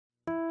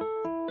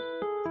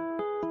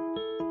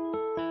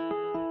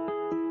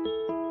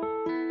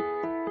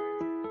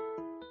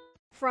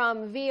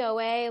From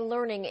VOA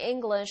Learning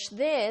English,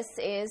 this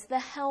is the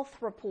Health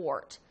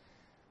Report.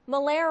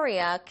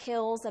 Malaria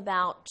kills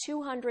about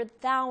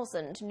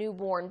 200,000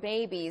 newborn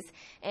babies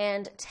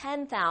and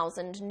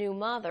 10,000 new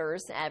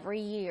mothers every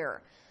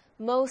year.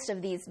 Most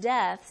of these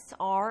deaths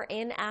are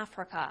in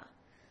Africa.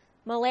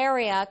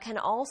 Malaria can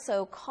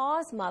also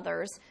cause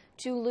mothers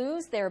to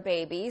lose their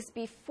babies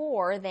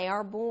before they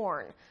are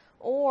born,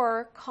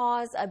 or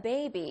cause a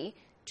baby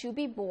to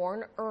be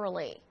born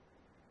early.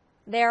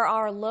 There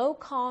are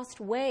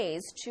low-cost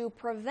ways to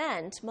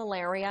prevent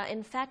malaria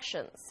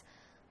infections,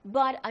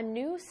 but a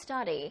new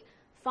study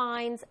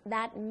finds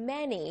that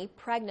many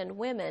pregnant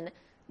women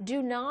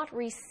do not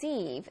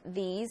receive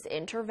these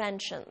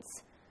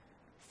interventions.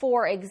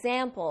 For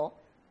example,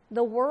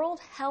 the World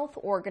Health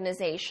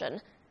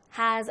Organization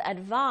has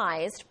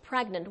advised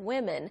pregnant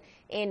women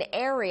in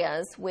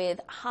areas with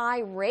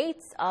high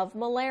rates of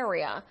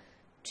malaria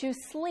to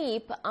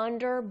sleep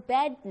under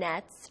bed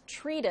nets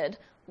treated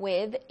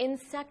with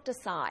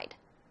insecticide.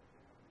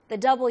 The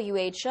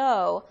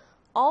WHO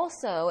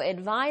also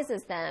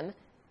advises them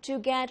to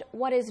get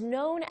what is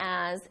known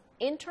as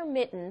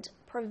intermittent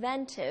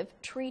preventive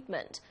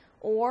treatment,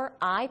 or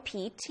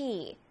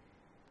IPT.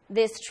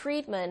 This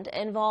treatment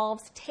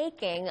involves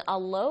taking a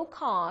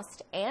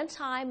low-cost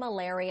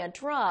anti-malaria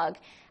drug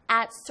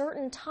at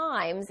certain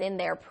times in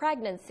their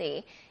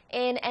pregnancy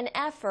in an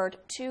effort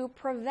to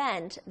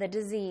prevent the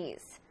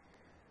disease.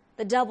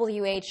 The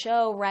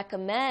WHO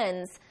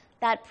recommends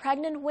that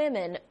pregnant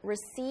women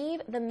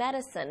receive the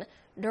medicine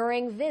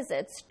during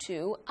visits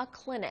to a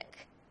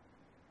clinic.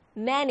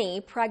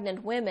 Many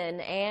pregnant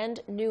women and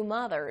new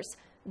mothers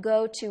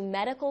go to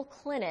medical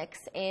clinics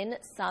in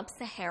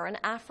sub-Saharan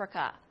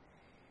Africa.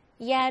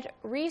 Yet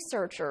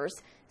researchers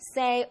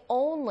say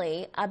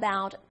only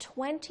about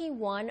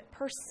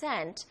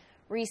 21%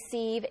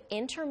 receive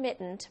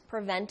intermittent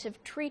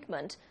preventive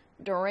treatment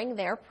during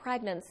their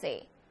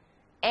pregnancy,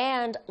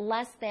 and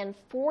less than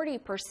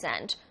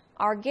 40%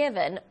 are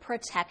given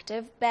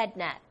protective bed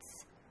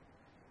nets.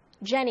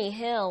 Jenny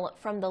Hill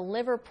from the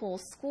Liverpool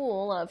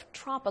School of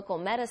Tropical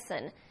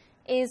Medicine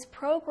is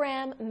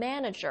program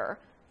manager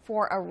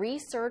for a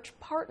research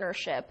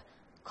partnership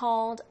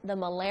called the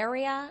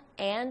Malaria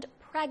and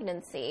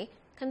Pregnancy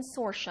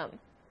Consortium.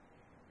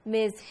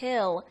 Ms.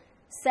 Hill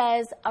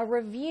says a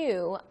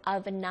review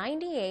of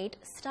 98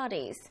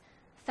 studies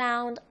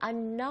found a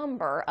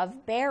number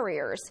of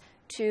barriers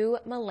to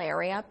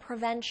malaria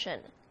prevention.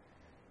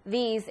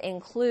 These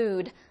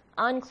include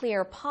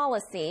unclear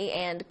policy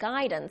and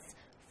guidance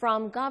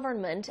from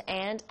government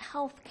and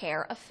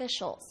healthcare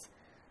officials.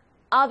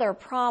 Other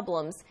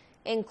problems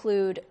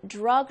include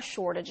drug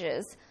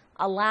shortages,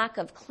 a lack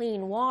of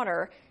clean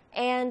water,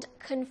 and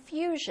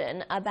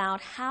confusion about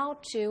how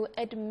to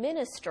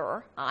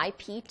administer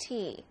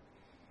IPT.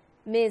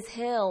 Ms.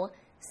 Hill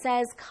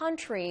says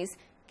countries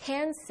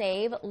can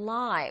save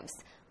lives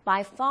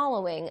by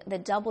following the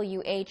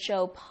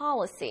WHO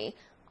policy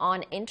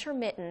on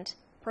intermittent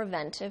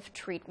preventive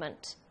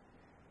treatment.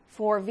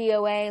 For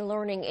VOA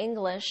Learning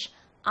English,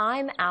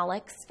 I'm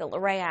Alex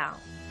Villarreal.